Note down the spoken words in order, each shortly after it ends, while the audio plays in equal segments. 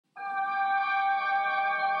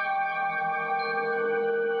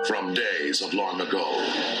From days of long ago,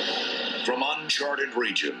 from uncharted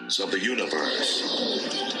regions of the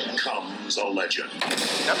universe, comes a legend.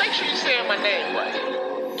 Now make sure you're saying my name right.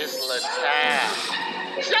 It's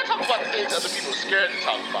LaTown. See, I talk about the things other people are scared to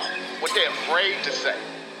talk about, what they're afraid to say.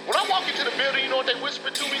 When I walk into the building, you know what they whisper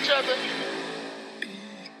to each other? Be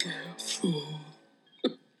careful.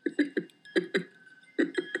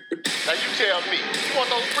 Now you tell me, you want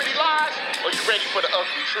those pretty lies, or you ready for the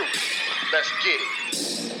ugly truth? Let's get it.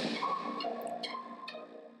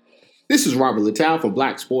 This is Robert Littell from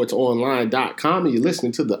BlackSportsOnline.com, and you're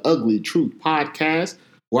listening to the Ugly Truth podcast,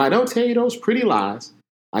 where I don't tell you those pretty lies.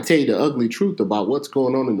 I tell you the ugly truth about what's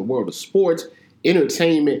going on in the world of sports,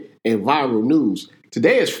 entertainment, and viral news.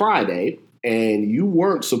 Today is Friday, and you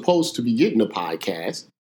weren't supposed to be getting a podcast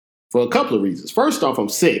for a couple of reasons. First off, I'm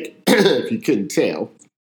sick, if you couldn't tell.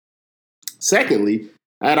 Secondly,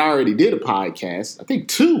 I had already did a podcast, I think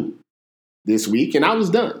 2 this week, and I was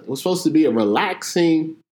done. It was supposed to be a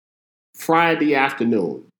relaxing Friday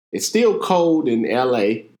afternoon. It's still cold in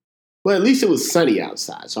LA, but at least it was sunny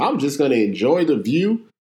outside. So I was just going to enjoy the view,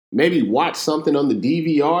 maybe watch something on the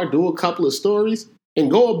DVR, do a couple of stories,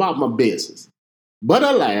 and go about my business. But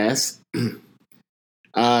alas,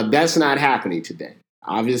 that's not happening today.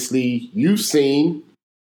 Obviously, you've seen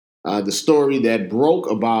the story that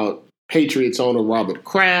broke about Patriots owner Robert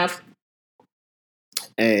Kraft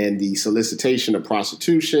and the solicitation of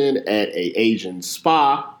prostitution at an Asian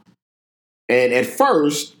spa. And at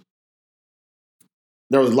first,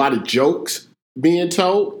 there was a lot of jokes being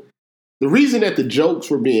told. The reason that the jokes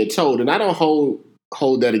were being told, and I don't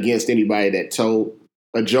hold that against anybody that told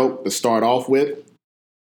a joke to start off with,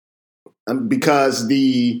 because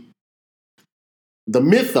the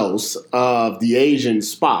mythos of the Asian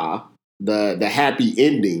spa, the happy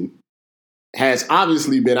ending, has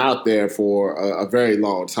obviously been out there for a very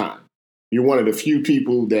long time. You're one of the few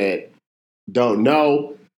people that don't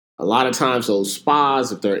know. A lot of times those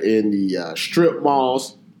spas, if they're in the strip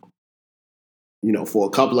malls, for a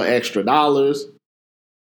couple of extra dollars,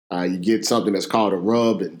 you get something that's called a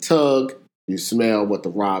rub and tug. You smell what the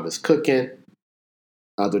rob is cooking.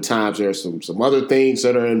 Other times there's some other things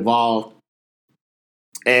that are involved.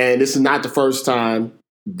 And this is not the first time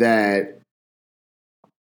that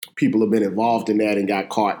people have been involved in that and got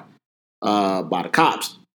caught by the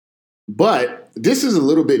cops. But this is a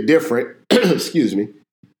little bit different, excuse me,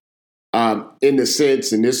 in the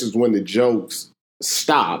sense, and this is when the jokes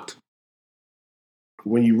stopped,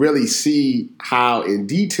 when you really see how in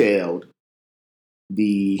detailed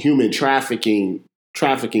the human trafficking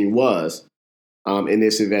was in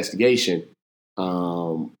this investigation.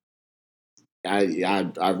 I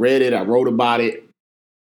read it, I wrote about it,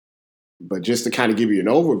 but just to kind of give you an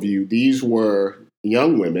overview, these were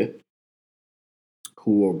young women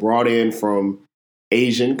who were brought in from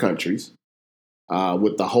Asian countries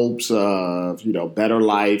with the hopes of, better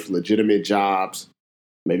life, legitimate jobs,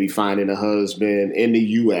 maybe finding a husband in the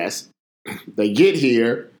U.S. They get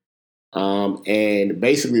here and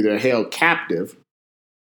basically they're held captive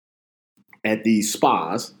at these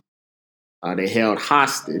spas. They're held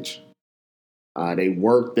hostage. They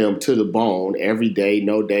work them to the bone every day,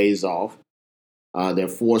 no days off. They're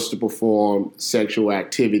forced to perform sexual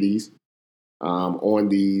activities on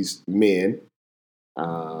these men.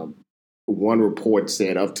 One report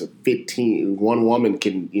said one woman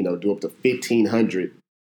can, do up to 1,500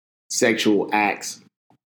 sexual acts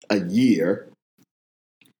a year.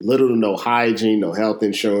 Little to no hygiene, no health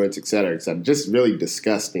insurance, et cetera, et cetera. Just really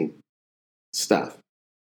disgusting stuff.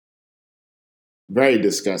 Very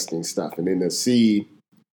disgusting stuff. And then to see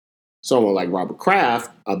someone like Robert Kraft,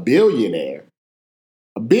 a billionaire,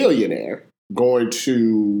 going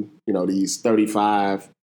to, these $35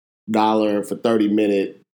 for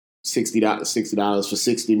 30-minute, $60 for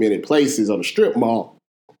 60-minute places on a strip mall,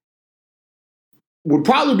 would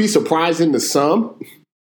probably be surprising to some,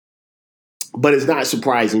 but it's not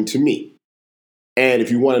surprising to me. And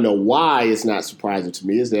if you want to know why it's not surprising to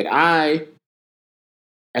me, is that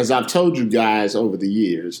as I've told you guys over the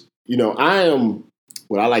years, I am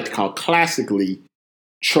what I like to call classically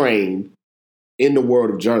trained in the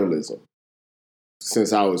world of journalism.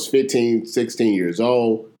 Since I was 15, 16 years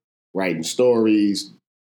old, writing stories,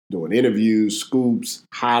 doing interviews, scoops,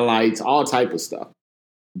 highlights, all type of stuff.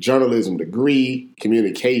 Journalism degree,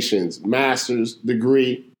 communications master's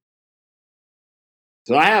degree.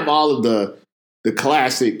 So I have all of the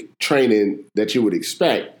classic training that you would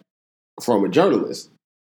expect from a journalist.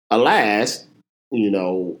 Alas,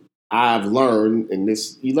 I've learned, and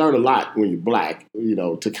you learn a lot when you're black,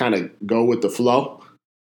 to kind of go with the flow.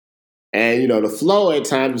 And, the flow at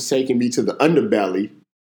times is taking me to the underbelly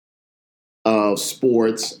of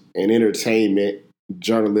sports and entertainment,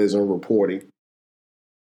 journalism, reporting.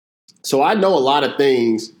 So I know a lot of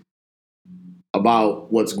things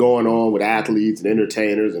about what's going on with athletes and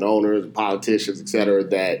entertainers and owners and politicians, et cetera,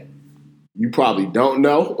 that you probably don't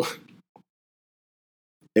know.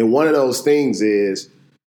 And one of those things is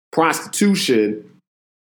prostitution,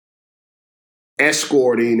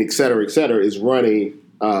 escorting, et cetera, is running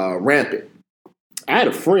rampant. I had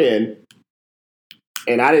a friend,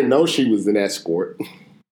 and I didn't know she was an escort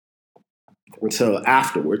until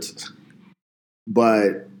afterwards.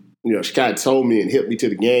 But, she kind of told me and hit me to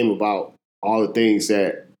the game about all the things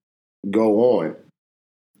that go on.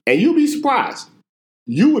 And you'll be surprised.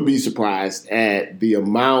 You would be surprised at the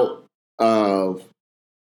amount of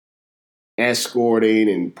escorting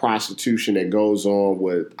and prostitution that goes on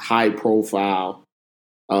with high-profile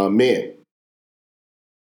men.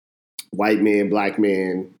 White men, black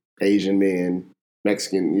men, Asian men,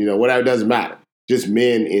 Mexican, whatever, doesn't matter. Just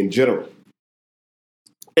men in general.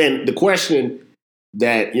 And the question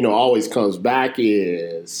that, always comes back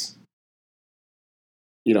is,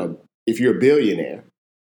 if you're a billionaire,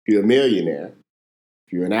 if you're a millionaire,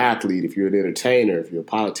 if you're an athlete, if you're an entertainer, if you're a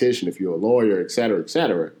politician, if you're a lawyer, et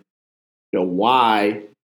cetera, why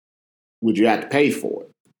would you have to pay for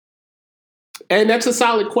it? And that's a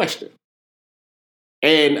solid question.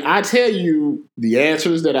 And I tell you the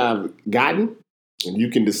answers that I've gotten, and you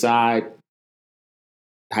can decide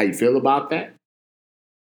how you feel about that.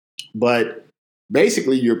 But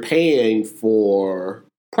basically, you're paying for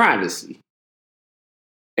privacy.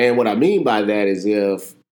 And what I mean by that is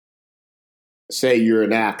if, say, you're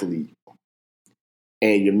an athlete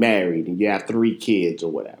and you're married and you have 3 kids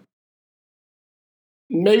or whatever,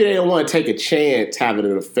 maybe they don't want to take a chance having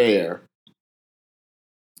an affair,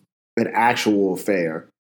 an actual affair,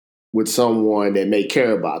 with someone that may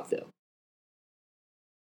care about them.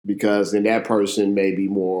 Because then that person may be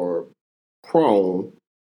more prone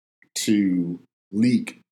to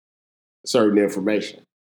leak certain information.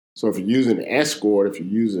 So if you're using an escort, if you're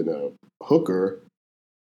using a hooker,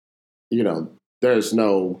 there's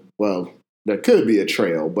there could be a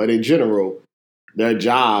trail, but in general, their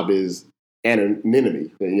job is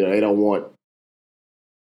anonymity. They don't want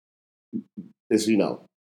this, you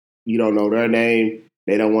don't know their name,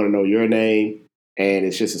 they don't want to know your name, and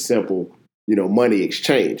it's just a simple, money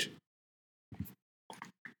exchange.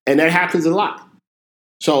 And that happens a lot.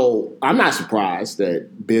 So I'm not surprised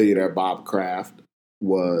that billionaire Bob Kraft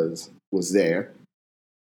was there.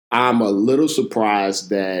 I'm a little surprised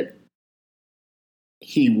that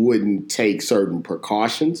he wouldn't take certain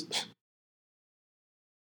precautions.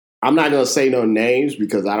 I'm not going to say no names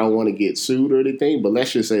because I don't want to get sued or anything, but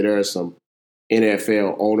let's just say there are some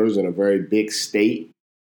NFL owners in a very big state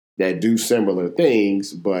that do similar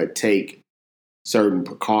things but take certain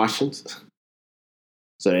precautions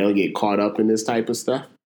so they don't get caught up in this type of stuff.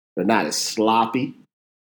 They're not as sloppy,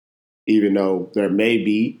 even though there may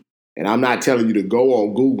be. And I'm not telling you to go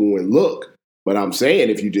on Google and look, but I'm saying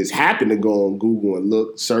if you just happen to go on Google and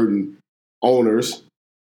look certain owners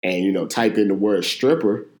and, type in the word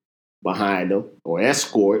stripper behind them or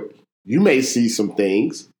escort, you may see some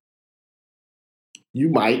things. You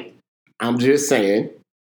might. I'm just saying.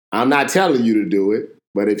 I'm not telling you to do it,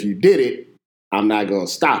 but if you did it, I'm not going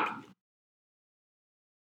to stop you.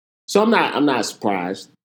 So I'm not surprised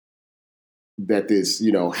that this,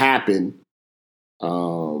 happened.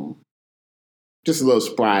 Just a little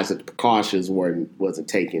surprised that the precautions wasn't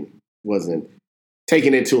taken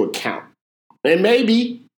into account. And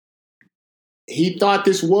maybe he thought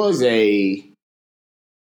this was a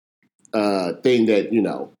thing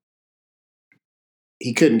that,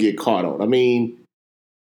 he couldn't get caught on. I mean,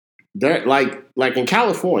 there, like in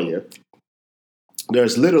California,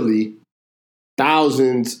 there's literally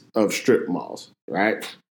thousands of strip malls, right?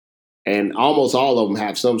 And almost all of them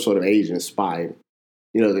have some sort of Asian spy.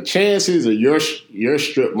 The chances of your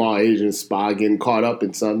strip mall Asian spy getting caught up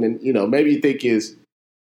in something, maybe you think is,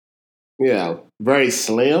 very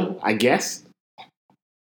slim, I guess.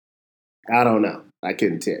 I don't know. I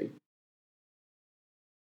couldn't tell you.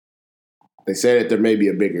 They said that there may be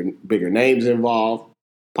a bigger names involved.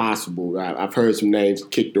 Possible. I've heard some names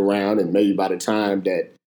kicked around, and maybe by the time that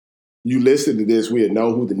you listen to this, we'll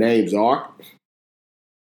know who the names are.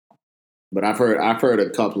 But I've heard a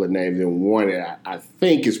couple of names, and one that I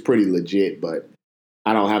think is pretty legit, but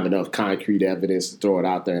I don't have enough concrete evidence to throw it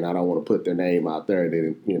out there, and I don't want to put their name out there, and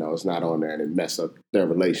then it's not on there and it mess up their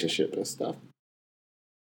relationship and stuff.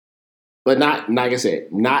 But not, like I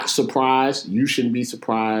said, not surprised. You shouldn't be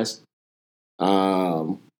surprised.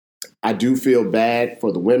 I do feel bad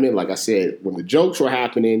for the women. Like I said, when the jokes were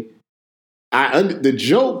happening, the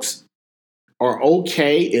jokes are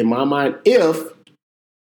okay in my mind if,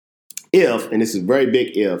 and this is a very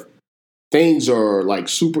big if, things are like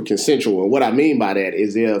super consensual. And what I mean by that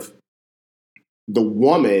is if the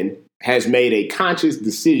woman has made a conscious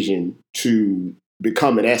decision to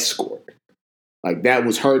become an escort. Like that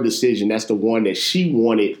was her decision. That's the one that she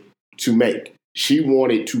wanted to make. She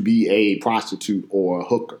wanted to be a prostitute or a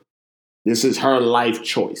hooker. This is her life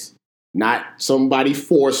choice. Not somebody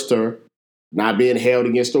forced her, not being held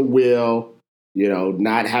against her will,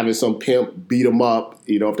 not having some pimp beat them up,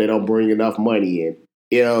 if they don't bring enough money in.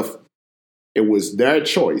 If it was their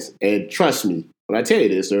choice, and trust me, when I tell you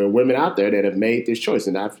this, there are women out there that have made this choice,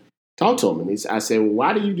 and I've talked to them, and I said, well,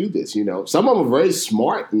 why do you do this? Some of them are very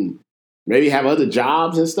smart and maybe have other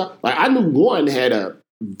jobs and stuff. Like I knew one had a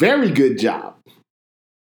very good job,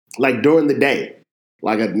 like during the day,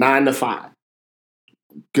 like a 9 to 5.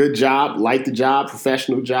 Good job, liked the job,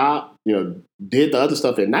 professional job, did the other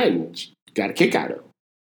stuff at night and got a kick out of it.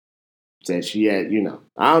 Said she had,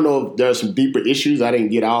 I don't know if there's some deeper issues. I didn't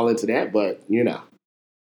get all into that, but,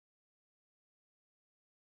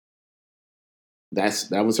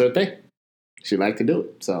 that was her thing. She liked to do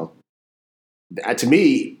it. So, to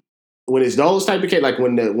me, when it's those type of cases, like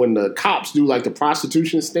when the cops do like the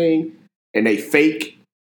prostitution sting and they fake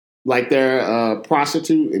like they're a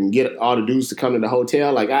prostitute and get all the dudes to come to the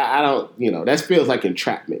hotel, like I don't, that feels like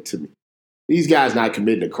entrapment to me. These guys not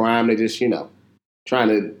committing a crime. They're just, trying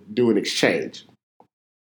to do an exchange.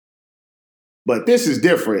 But this is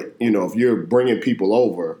different, if you're bringing people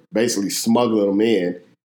over, basically smuggling them in,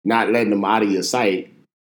 not letting them out of your sight,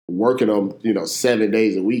 working them, 7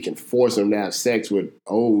 days a week and forcing them to have sex with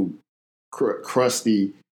old,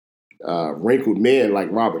 crusty, wrinkled men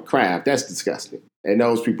like Robert Kraft. That's disgusting. And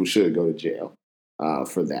those people should go to jail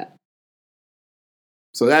for that.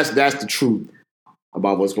 So that's the truth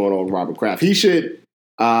about what's going on with Robert Kraft. He should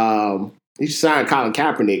sign Colin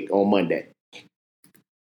Kaepernick on Monday.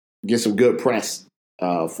 Get some good press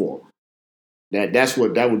for him.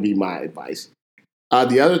 That would be my advice.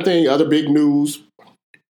 The other big news,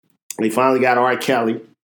 they finally got R. Kelly,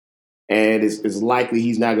 and it's likely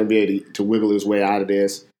he's not going to be able to wiggle his way out of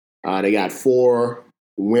this. They got 4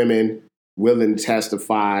 women willing to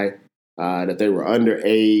testify that they were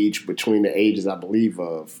underage between the ages, I believe,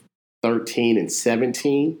 of 13 and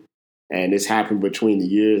 17. And this happened between the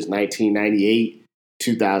years 1998,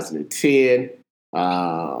 2010.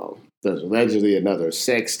 There's allegedly another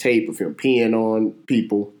sex tape of him peeing on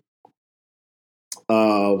people.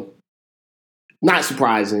 Not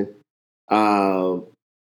surprising. R.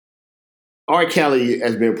 Kelly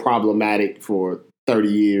has been problematic for 30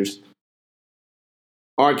 years.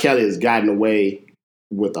 R. Kelly has gotten away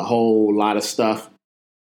with a whole lot of stuff.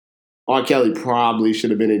 R. Kelly probably should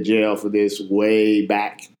have been in jail for this way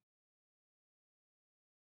back.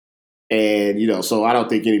 And, so I don't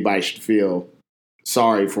think anybody should feel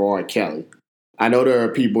sorry for R. Kelly. I know there are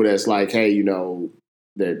people that's like, hey,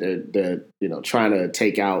 they're trying to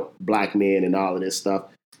take out black men and all of this stuff.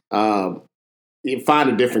 You find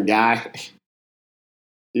a different guy.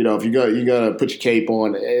 If you're gonna put your cape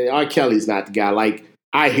on, R. Kelly's not the guy. Like,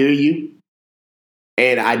 I hear you,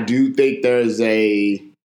 and I do think there's a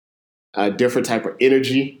different type of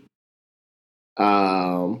energy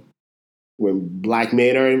when black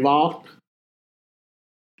men are involved,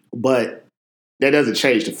 but that doesn't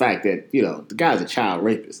change the fact that the guy's a child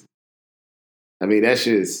rapist. I mean,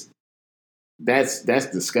 that's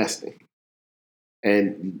disgusting,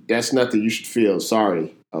 and that's nothing you should feel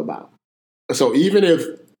sorry about. So even if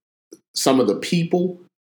some of the people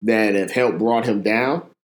that have helped brought him down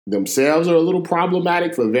themselves are a little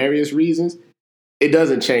problematic for various reasons, it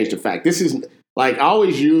doesn't change the fact. This is like, I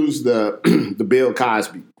always use the the Bill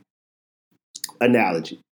Cosby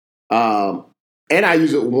analogy. And I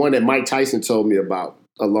use it one that Mike Tyson told me about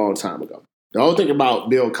a long time ago. The whole thing about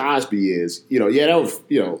Bill Cosby is,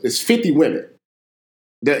 it's 50 women.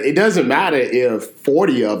 It doesn't matter if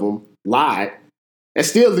 40 of them lied. It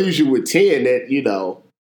still leaves you with 10 that,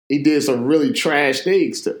 he did some really trash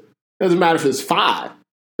things to. Doesn't matter if it's 5.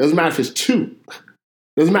 Doesn't matter if it's 2.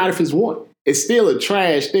 Doesn't matter if it's 1. It's still a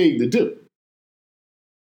trash thing to do.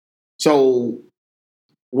 So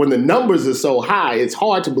when the numbers are so high, it's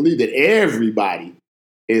hard to believe that everybody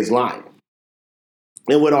is lying.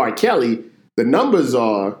 And with R. Kelly, the numbers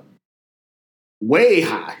are way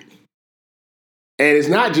high. And it's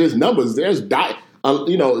not just numbers. There's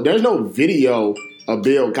no video of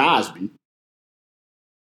Bill Cosby.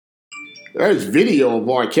 There's video of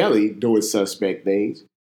R. Kelly doing suspect things.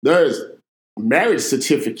 There's marriage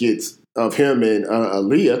certificates of him and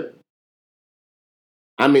Aaliyah.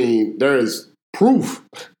 I mean, there's proof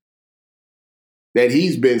that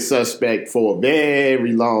he's been suspect for a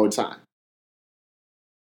very long time.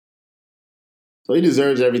 So he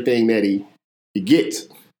deserves everything that he gets.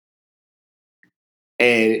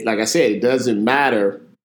 And like I said, it doesn't matter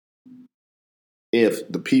if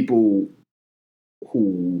the people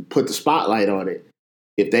who put the spotlight on it,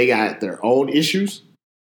 if they got their own issues,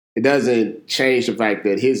 it doesn't change the fact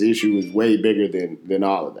that his issue is way bigger than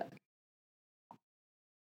all of that.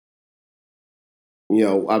 You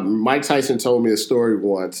know, Mike Tyson told me a story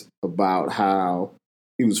once about how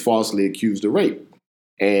he was falsely accused of rape.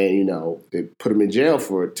 And, you know, they put him in jail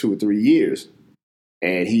for 2 or 3 years.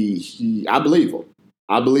 And I believe him.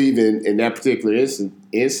 I believe in that particular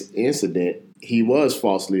incident, he was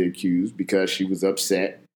falsely accused because she was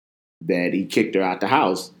upset that he kicked her out the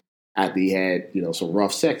house after he had, you know, some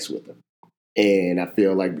rough sex with her. And I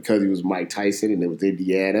feel like because he was Mike Tyson and it was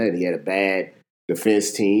Indiana and he had a bad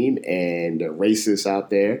defense team and the racists out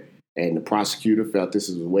there and the prosecutor felt this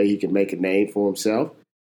is a way he could make a name for himself,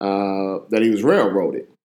 that he was railroaded.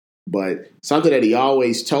 But something that he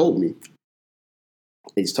always told me,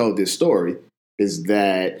 he's told this story, is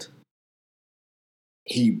that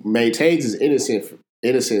he maintains his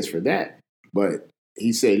innocence for that. But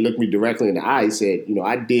he said, looked me directly in the eye. He said, you know,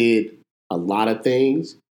 I did a lot of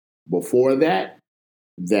things before that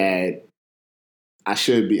I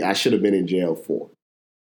should have been in jail for.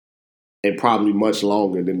 And probably much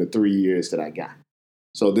longer than the 3 years that I got.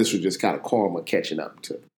 So this was just kind of karma catching up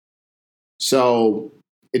to. So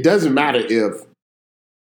it doesn't matter if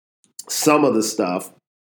some of the stuff,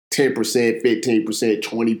 10%, 15%,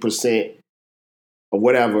 20%, or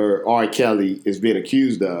whatever R. Kelly is being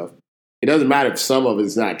accused of, it doesn't matter if some of it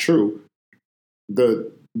is not true.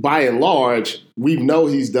 By and large, we know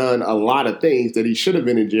he's done a lot of things that he should have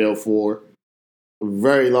been in jail for a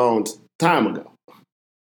very long time ago.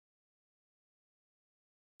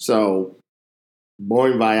 So,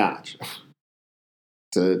 bon voyage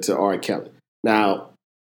to R. Kelly. Now,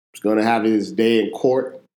 he's going to have his day in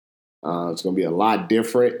court. It's going to be a lot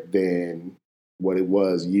different than what it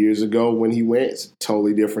was years ago when he went. It's a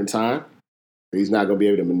totally different time. He's not going to be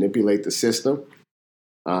able to manipulate the system.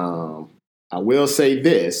 I will say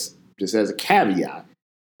this, just as a caveat.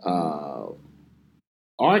 R.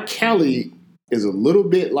 Kelly is a little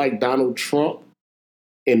bit like Donald Trump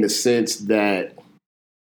in the sense that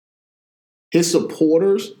his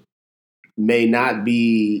supporters may not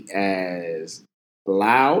be as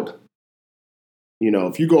loud. You know,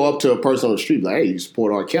 if you go up to a person on the street like, hey, you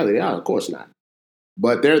support R. Kelly? Yeah, of course not.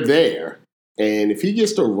 But they're there. And if he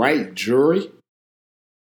gets the right jury,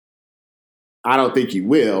 I don't think he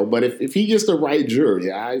will. But if he gets the right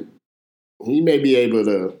jury, he may be able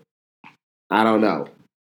to, I don't know,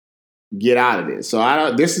 get out of this.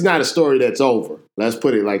 So this is not a story that's over. Let's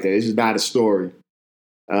put it like that. This is not a story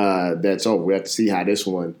that's over. We have to see how this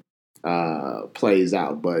one plays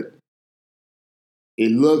out. But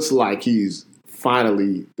it looks like he's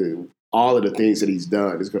finally, all of the things that he's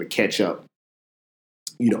done is going to catch up,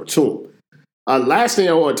 you know, to him. Last thing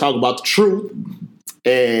I want to talk about, the truth.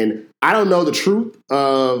 And I don't know the truth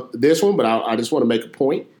of this one, but I just want to make a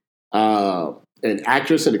point. An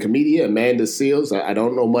actress and a comedian, Amanda Seales, I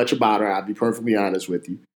don't know much about her. I'll be perfectly honest with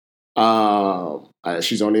you.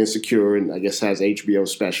 She's on Insecure and I guess has HBO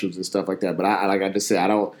specials and stuff like that. But like I just said,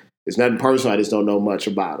 it's nothing personal. I just don't know much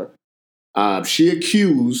about her. She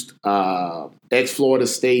accused ex-Florida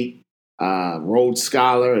State Rhodes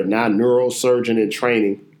Scholar and now neurosurgeon in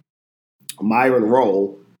training, Myron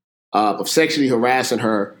Rolle, of sexually harassing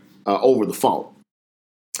her over the phone.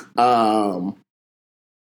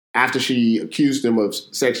 After she accused him of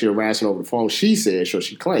sexually harassing over the phone, she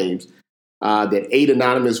claims that 8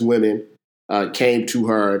 anonymous women came to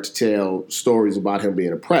her to tell stories about him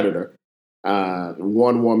being a predator.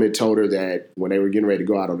 One woman told her that when they were getting ready to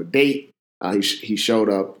go out on a date, he showed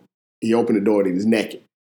up, he opened the door and he was naked.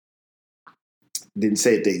 Didn't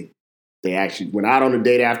say if they actually went out on a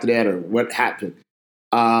date after that or what happened.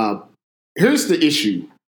 Here's the issue.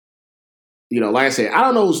 You know, like I said, I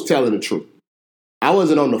don't know who's telling the truth. I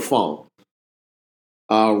wasn't on the phone.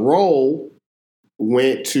 Roll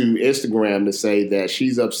went to Instagram to say that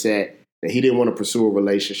she's upset that he didn't want to pursue a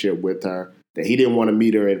relationship with her, that he didn't want to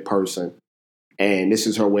meet her in person. And this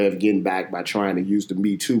is her way of getting back by trying to use the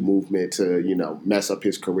Me Too movement to, you know, mess up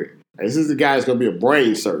his career. And this is the guy that's going to be a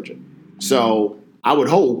brain surgeon. So I would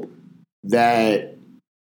hope that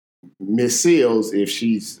Miss Seales, if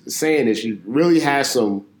she's saying that she really has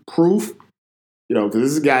some proof, you know, because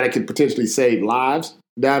this is a guy that could potentially save lives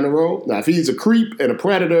down the road. Now, if he's a creep and a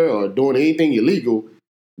predator or doing anything illegal,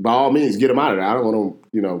 by all means, get him out of there. I don't want him,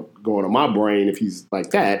 you know, going on my brain if he's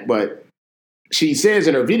like that. But she says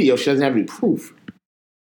in her video she doesn't have any proof.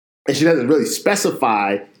 and she doesn't really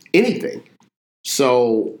specify anything.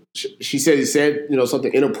 So she said he said,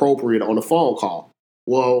 something inappropriate on a phone call.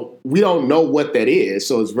 Well, we don't know what that is,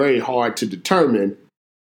 so it's very hard to determine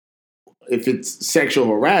if it's sexual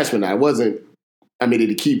harassment. Did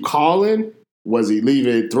he keep calling? Was he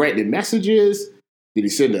leaving threatening messages? Did he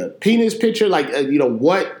send a penis picture?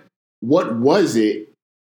 What was it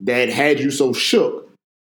that had you so shook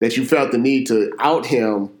that you felt the need to out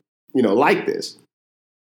him, like this?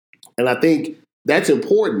 And I think that's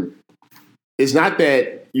important. It's not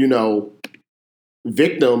that,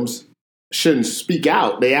 victims shouldn't speak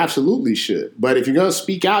out. They absolutely should. But if you're going to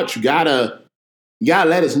speak out, you gotta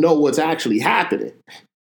let us know what's actually happening.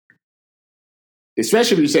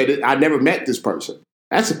 Especially if you say, I never met this person.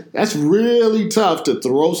 That's really tough to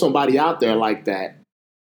throw somebody out there like that.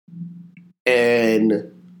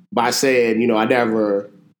 And by saying, I never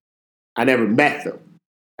met them.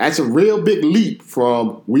 That's a real big leap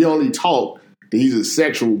from we only talk to he's a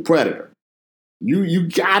sexual predator. You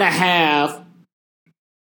gotta have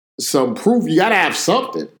some proof. You gotta have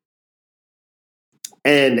something.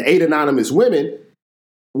 And 8 anonymous women,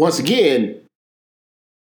 once again,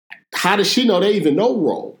 how does she know they even know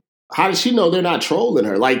role? How does she know they're not trolling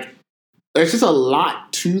her? There's just a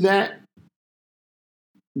lot to that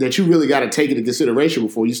you really got to take into consideration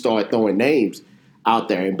before you start throwing names out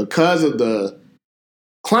there. And because of the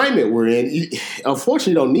climate we're in, you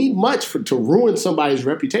unfortunately don't need much to ruin somebody's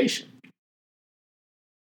reputation.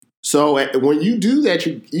 So when you do that,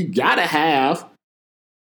 you got to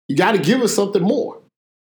give us something more.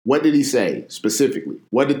 What did he say specifically?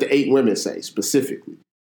 What did the 8 women say specifically?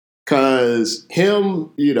 Because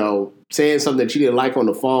him, saying something that you didn't like on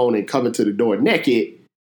the phone and coming to the door naked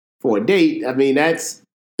for a date, that's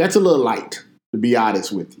a little light, to be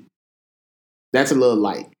honest with you. That's a little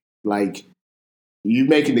light. You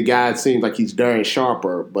making the guy seem like he's Darren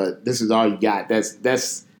Sharper, but this is all you got.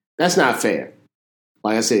 That's not fair.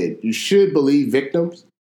 Like I said, you should believe victims,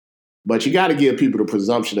 but you got to give people the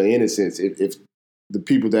presumption of innocence if the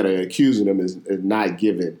people that are accusing them is not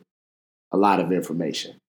given a lot of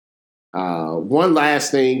information. One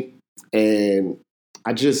last thing, and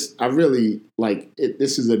I really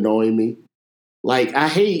this is annoying me. I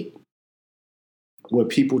hate when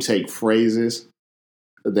people take phrases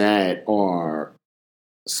that are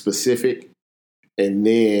specific and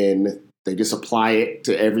then they just apply it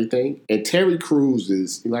to everything. And Terry Crews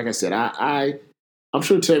is, like I said, I'm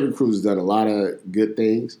sure Terry Crews has done a lot of good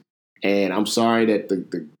things. And I'm sorry that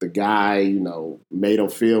the guy, made him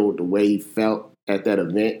feel the way he felt at that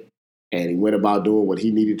event. And he went about doing what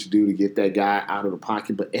he needed to do to get that guy out of the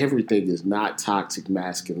pocket. But everything is not toxic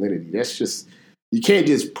masculinity. That's just, you can't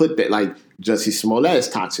just put that Jussie Smollett is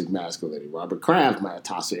toxic masculinity. Robert Kraft might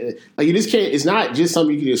toxic. You just can't, it's not just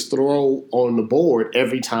something you can just throw on the board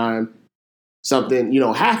every time something,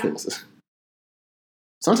 happens.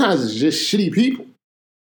 Sometimes it's just shitty people.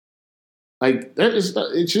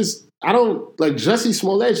 It's just, I don't, Jussie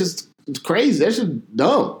Smollett, it's crazy. That's just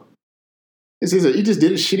dumb. He just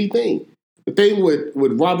did a shitty thing. The thing with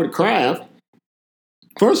Robert Kraft,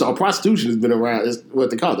 first of all, prostitution has been around, is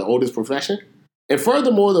what they call it, the oldest profession. And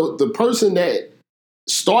furthermore, the person that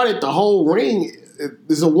started the whole ring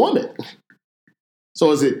is a woman.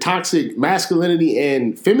 So is it toxic masculinity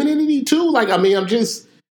and femininity too?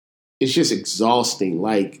 It's just exhausting.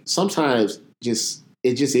 Sometimes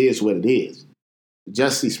it just is what it is.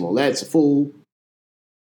 Jussie Smollett's a fool.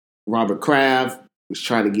 Robert Kraft was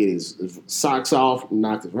trying to get his socks off,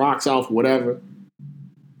 knock his rocks off, whatever.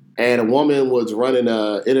 And a woman was running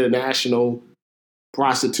an international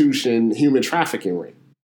prostitution, human trafficking ring.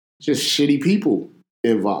 Just shitty people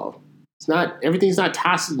involved. Everything's not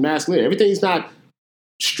toxic masculinity. Everything's not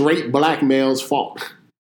straight black male's fault.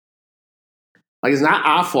 It's not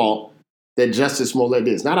our fault that Jussie Smollett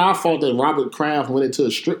did. It's not our fault that Robert Kraft went into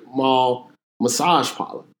a strip mall massage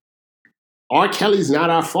parlor. R. Kelly's not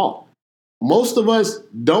our fault. Most of us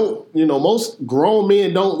don't, most grown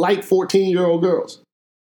men don't like 14-year-old girls.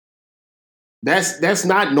 That's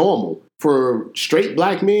not normal for straight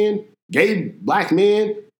black men, gay black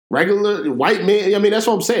men, regular white men. That's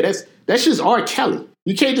what I'm saying. That's just R. Kelly.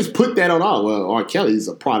 You can't just put that on all. Well, R. Kelly is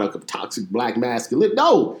a product of toxic black masculinity.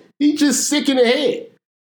 No, he's just sick in the head.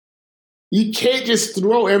 You can't just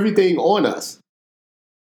throw everything on us.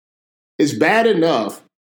 It's bad enough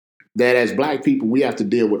that as black people, we have to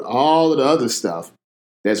deal with all of the other stuff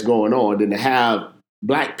that's going on than to have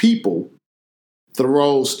black people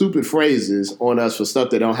throw stupid phrases on us for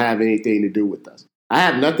stuff that don't have anything to do with us. I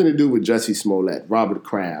have nothing to do with Jussie Smollett, Robert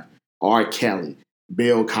Kraft, R. Kelly,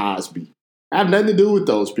 Bill Cosby. I have nothing to do with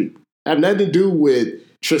those people. I have nothing to do with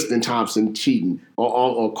Tristan Thompson cheating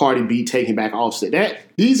or Cardi B taking back Offset.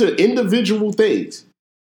 These are individual things.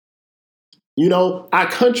 You know, our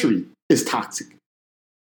country is toxic.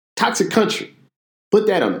 Toxic country. Put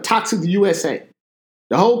that on it. Toxic USA.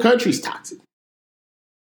 The whole country's toxic.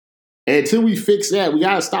 And until we fix that, we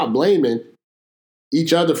got to stop blaming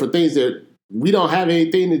each other for things that we don't have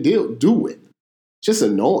anything to do with. It's just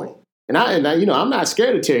annoying. And I, you know, I'm not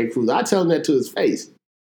scared of Terry Crews. I tell him that to his face.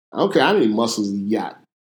 I don't care how many muscles he got.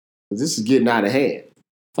 Because this is getting out of hand.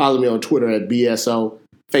 Follow me on Twitter at BSO,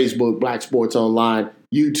 Facebook, Black Sports Online,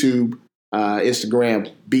 YouTube,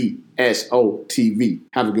 Instagram, BSOTV.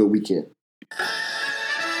 Have a good weekend.